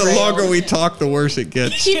And the longer we talk, the worse it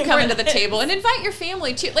gets. keep coming to the table and invite your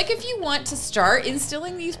family too. Like if you want to start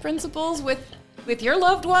instilling these principles with your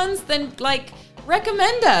loved ones, then like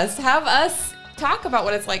recommend us. Have us talk about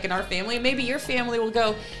what it's like in our family, and maybe your family will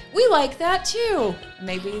go, we like that too.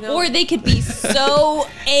 Maybe they'll... Or they could be so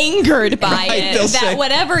angered by it they'll that say-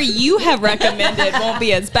 whatever you have recommended won't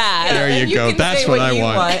be as bad. There you go. That's what I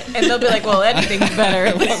want. And they'll be like, well, anything's better.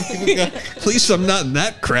 At least I'm not in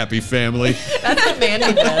that crappy family. That's what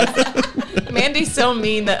Mandy does. Mandy's so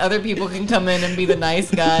mean that other people can come in and be the nice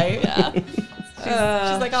guy. Yeah. She's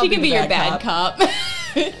like, I'll She can be the your bad cop.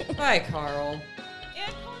 Bye, Carl.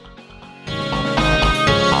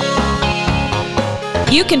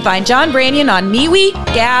 You can find John Branyan on MeWe,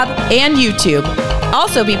 Gab, and YouTube.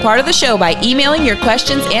 Also be part of the show by emailing your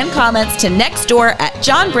questions and comments to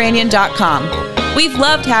nextdoor@johnbranyan.com. We've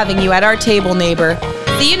loved having you at our table, neighbor.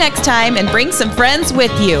 See you next time and bring some friends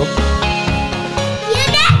with you.